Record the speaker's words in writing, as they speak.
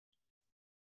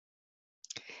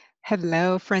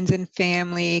Hello, friends and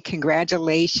family.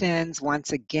 Congratulations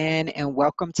once again, and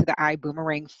welcome to the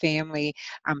iBoomerang family.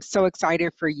 I'm so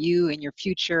excited for you and your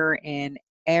future and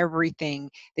everything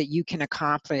that you can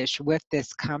accomplish with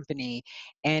this company.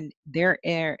 And there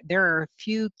are a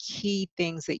few key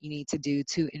things that you need to do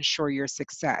to ensure your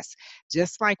success.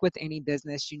 Just like with any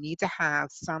business, you need to have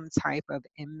some type of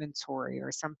inventory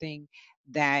or something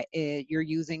that you're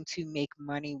using to make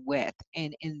money with.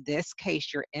 And in this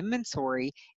case, your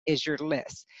inventory is your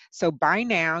list. So by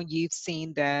now, you've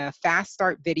seen the fast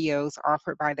start videos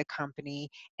offered by the company,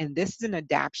 and this is an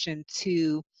adaptation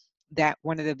to that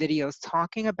one of the videos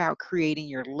talking about creating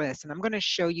your list. And I'm going to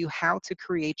show you how to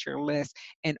create your list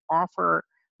and offer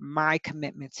my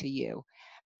commitment to you.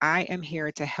 I am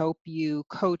here to help you,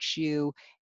 coach you,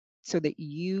 so that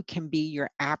you can be your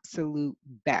absolute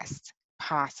best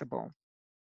possible.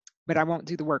 But I won't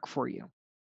do the work for you.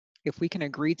 If we can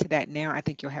agree to that now, I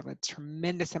think you'll have a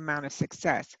tremendous amount of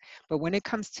success. But when it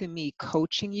comes to me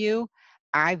coaching you,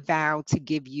 I vow to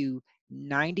give you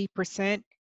 90%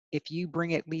 if you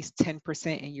bring at least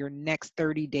 10% in your next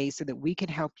 30 days so that we can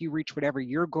help you reach whatever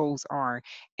your goals are.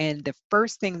 And the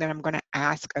first thing that I'm going to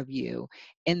ask of you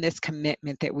in this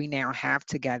commitment that we now have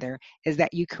together is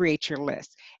that you create your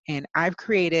list. And I've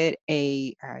created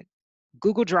a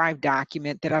Google Drive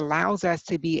document that allows us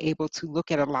to be able to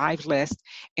look at a live list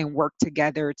and work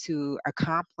together to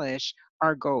accomplish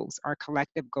our goals, our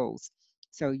collective goals.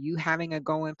 So you having a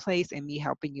goal in place and me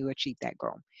helping you achieve that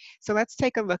goal. So let's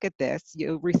take a look at this.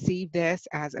 You'll receive this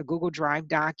as a Google Drive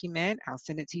document. I'll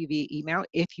send it to you via email.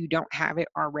 If you don't have it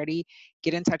already,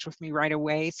 get in touch with me right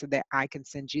away so that I can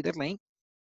send you the link.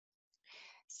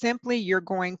 Simply, you're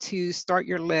going to start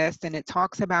your list, and it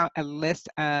talks about a list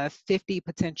of 50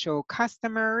 potential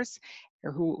customers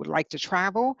who would like to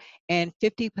travel and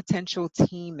 50 potential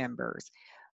team members.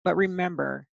 But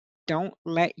remember, don't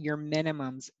let your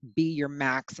minimums be your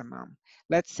maximum.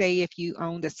 Let's say if you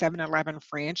owned a 7-Eleven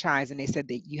franchise and they said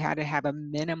that you had to have a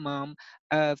minimum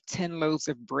of 10 loaves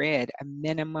of bread, a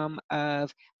minimum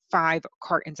of 5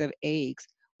 cartons of eggs.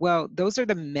 Well, those are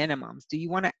the minimums. Do you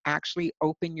want to actually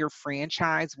open your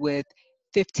franchise with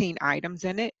 15 items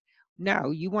in it?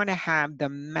 No, you want to have the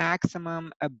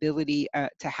maximum ability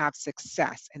to have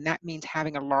success. And that means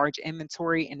having a large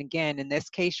inventory. And again, in this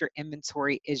case, your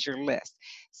inventory is your list.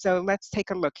 So let's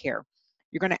take a look here.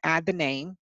 You're going to add the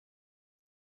name.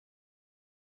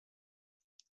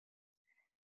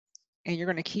 And you're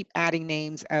going to keep adding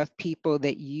names of people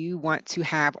that you want to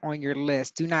have on your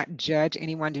list. Do not judge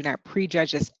anyone. Do not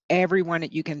prejudge just everyone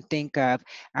that you can think of.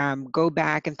 Go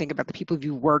back and think about the people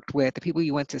you worked with, the people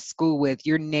you went to school with,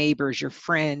 your neighbors, your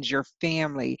friends, your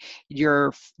family,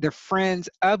 the friends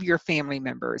of your family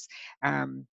members.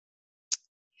 Then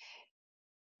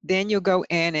you'll go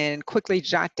in and quickly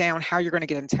jot down how you're going to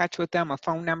get in touch with them, a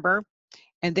phone number.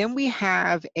 And then we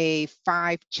have a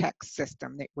 5-check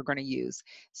system that we're going to use.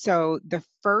 So the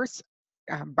first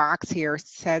box here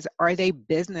says, are they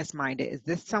business minded? Is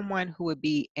this someone who would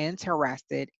be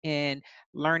interested in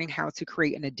learning how to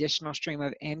create an additional stream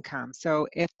of income? So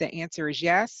if the answer is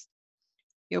yes,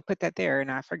 you'll put that there.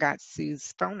 And I forgot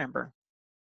Sue's phone number.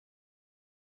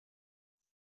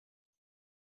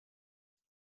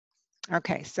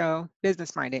 Okay, so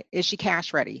business minded. Is she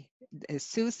cash ready? Is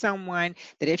Sue someone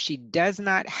that if she does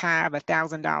not have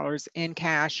 $1,000 in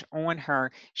cash on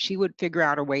her, she would figure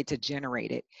out a way to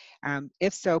generate it?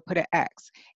 If so, put an X.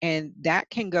 And that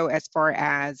can go as far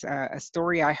as a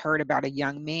story I heard about a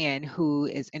young man who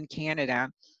is in Canada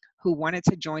who wanted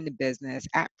to join the business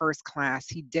at first class.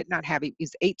 He did not have, he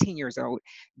was 18 years old,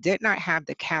 did not have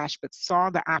the cash, but saw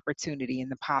the opportunity and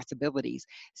the possibilities.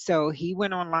 So he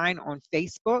went online on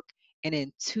Facebook, and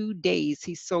in 2 days,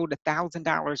 he sold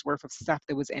 $1,000 worth of stuff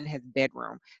that was in his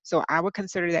bedroom. So I would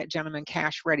consider that gentleman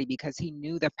cash ready because he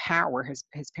knew the power. His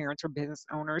parents were business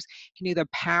owners. He knew the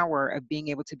power of being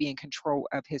able to be in control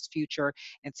of his future.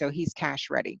 And so he's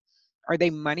cash ready. Are they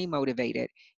money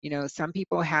motivated? You know, some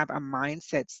people have a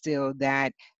mindset still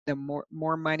that the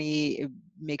more money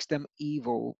makes them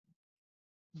evil.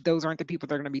 Those aren't the people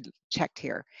that are going to be checked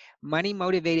here. Money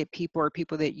motivated people are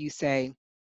people that you say,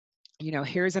 you know,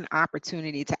 here's an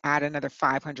opportunity to add another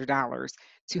 $500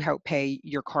 to help pay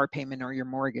your car payment or your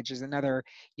mortgage. There's another,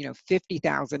 you know,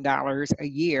 $50,000 a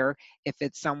year if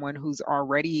it's someone who's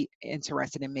already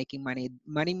interested in making money.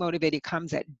 Money motivated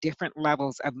comes at different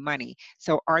levels of money.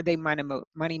 So are they money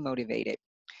motivated?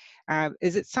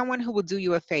 Is it someone who will do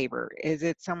you a favor? Is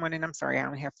it someone, and I'm sorry, I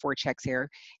only have 4 checks here.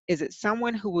 Is it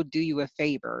someone who will do you a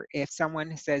favor? If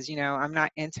someone says, you know, I'm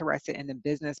not interested in the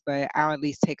business, but I'll at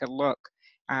least take a look.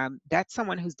 that's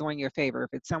someone who's doing you a favor.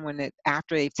 If it's someone that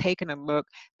after they've taken a look,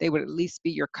 they would at least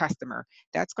be your customer.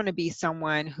 That's going to be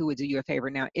someone who would do you a favor.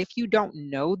 Now, if you don't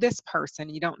know this person,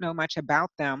 you don't know much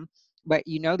about them, but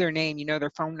you know their name, you know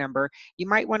their phone number, you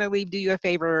might want to leave do you a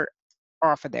favor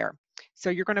off of there. So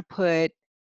you're going to put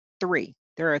three.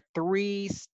 They're a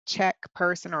check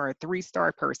person or a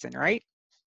three-star person, right?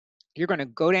 You're going to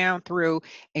go down through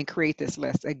and create this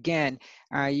list. Again,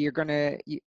 you're going to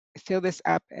fill this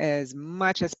up as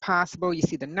much as possible. You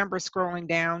see the number scrolling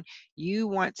down. You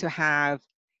want to have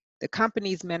the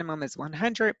company's minimum is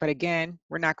 100, but again,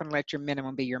 we're not going to let your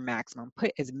minimum be your maximum.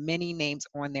 Put as many names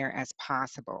on there as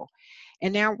possible.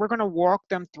 And now we're going to walk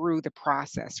them through the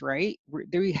process, right?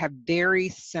 We have very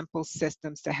simple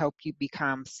systems to help you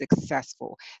become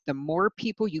successful. The more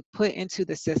people you put into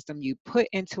the system, you put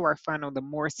into our funnel, the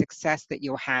more success that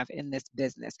you'll have in this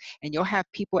business. And you'll have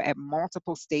people at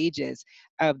multiple stages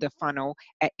of the funnel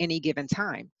at any given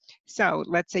time. So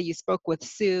let's say you spoke with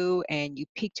Sue and you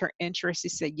piqued her interest. You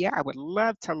said, yeah, I would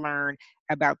love to learn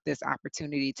about this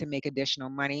opportunity to make additional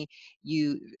money.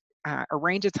 You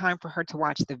arrange a time for her to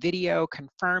watch the video,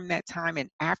 confirm that time. And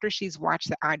after she's watched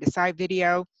the I Decide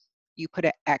video, you put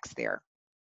an X there.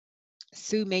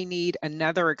 Sue may need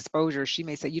another exposure. She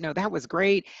may say, that was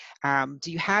great.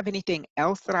 Do you have anything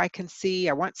else that I can see?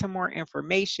 I want some more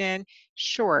information.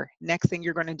 Sure. Next thing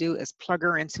you're going to do is plug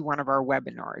her into one of our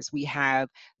webinars. We have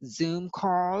Zoom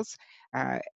calls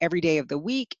every day of the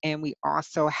week, and we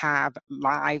also have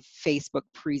live Facebook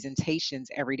presentations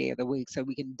every day of the week. So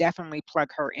we can definitely plug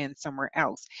her in somewhere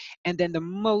else. And then the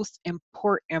most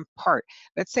important part,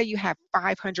 let's say you have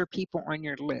 500 people on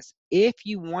your list. If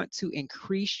you want to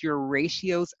increase your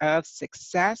ratios of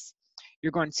success,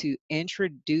 you're going to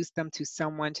introduce them to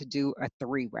someone to do a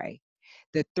three-way.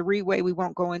 The three-way, we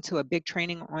won't go into a big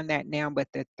training on that now, but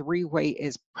the three-way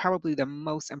is probably the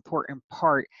most important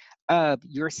part of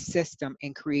your system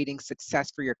in creating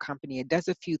success for your company. It does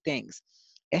a few things.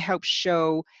 It helps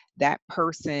show that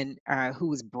person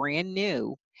who is brand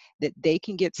new that they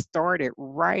can get started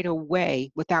right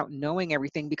away without knowing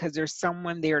everything because there's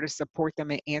someone there to support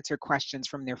them and answer questions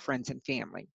from their friends and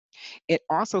family. It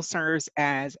also serves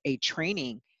as a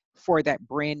training for that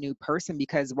brand new person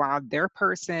because while their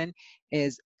person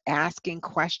is asking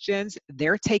questions,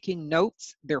 they're taking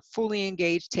notes, they're fully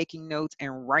engaged, taking notes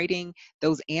and writing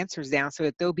those answers down so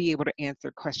that they'll be able to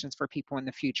answer questions for people in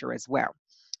the future as well.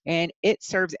 And it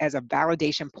serves as a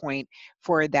validation point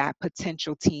for that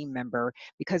potential team member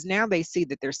because now they see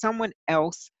that there's someone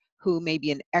else who may be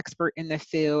an expert in the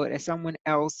field, and someone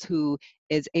else who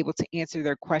is able to answer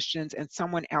their questions, and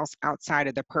someone else outside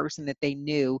of the person that they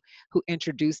knew who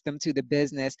introduced them to the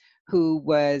business who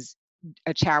was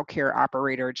a child care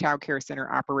operator, a child care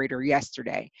center operator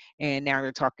yesterday, and now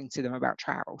they're talking to them about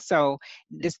travel. So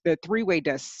the three-way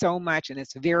does so much, and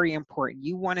it's very important.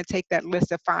 You want to take that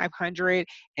list of 500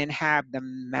 and have the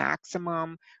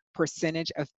maximum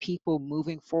percentage of people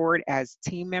moving forward as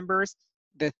team members.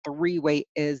 The three-way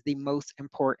is the most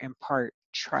important part,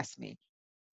 trust me.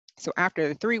 So after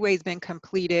the three-way's been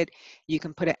completed, you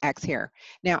can put an X here.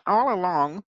 Now, all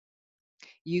along,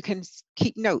 you can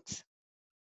keep notes.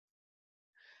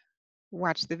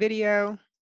 Watch the video.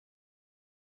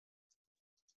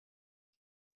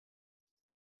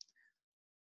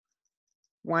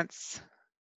 Wants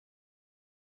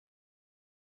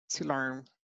to learn.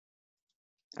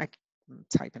 I'm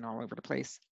typing all over the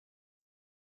place.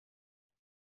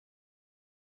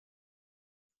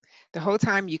 The whole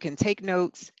time you can take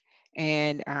notes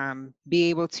and be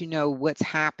able to know what's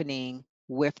happening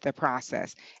with the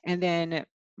process. And then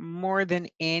more than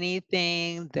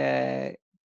anything, the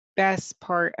best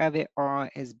part of it all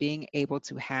is being able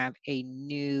to have a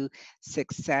new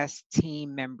success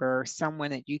team member,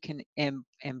 someone that you can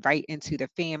invite into the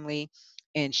family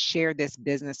and share this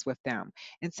business with them.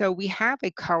 And so we have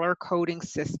a color coding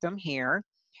system here.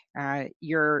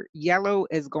 Your yellow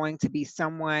is going to be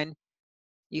someone,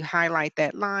 you highlight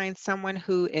that line, someone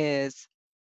who is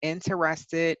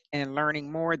interested in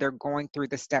learning more. They're going through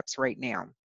the steps right now.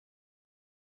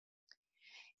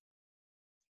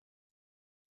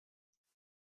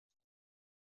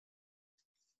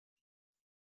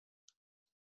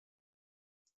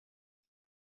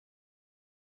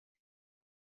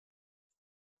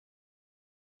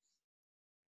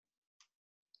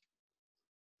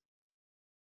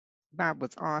 Bob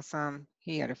was awesome.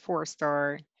 He had a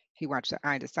 4-star. He watched the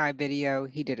I Decide video.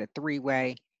 He did a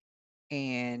three-way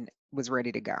and was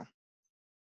ready to go.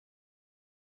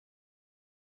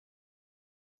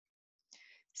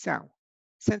 So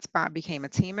since Bob became a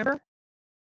team member,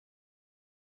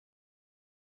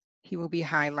 he will be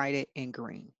highlighted in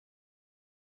green.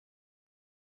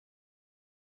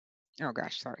 Oh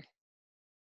gosh, sorry.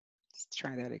 Let's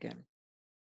try that again.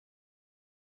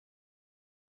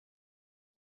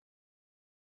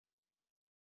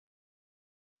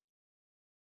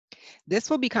 This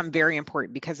will become very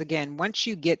important because, again, once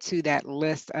you get to that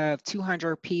list of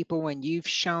 200 people and you've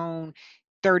shown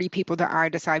 30 people the I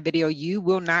Decide video, you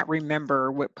will not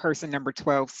remember what person number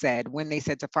 12 said, when they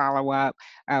said to follow up,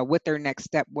 what their next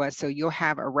step was. So you'll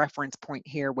have a reference point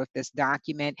here with this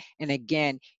document. And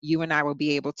again, you and I will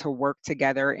be able to work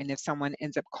together. And if someone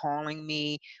ends up calling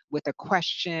me with a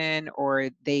question, or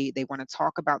they want to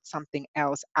talk about something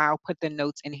else, I'll put the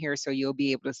notes in here so you'll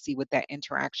be able to see what that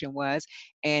interaction was.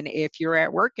 And if you're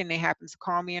at work and they happen to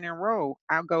call me and enroll,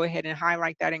 I'll go ahead and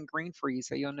highlight that in green for you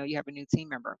so you'll know you have a new team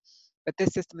member. But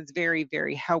this system is very,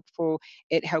 very helpful.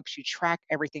 It helps you track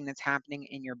everything that's happening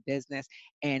in your business.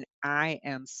 And I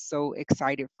am so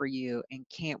excited for you and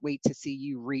can't wait to see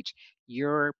you reach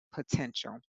your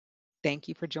potential. Thank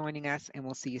you for joining us, and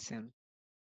we'll see you soon.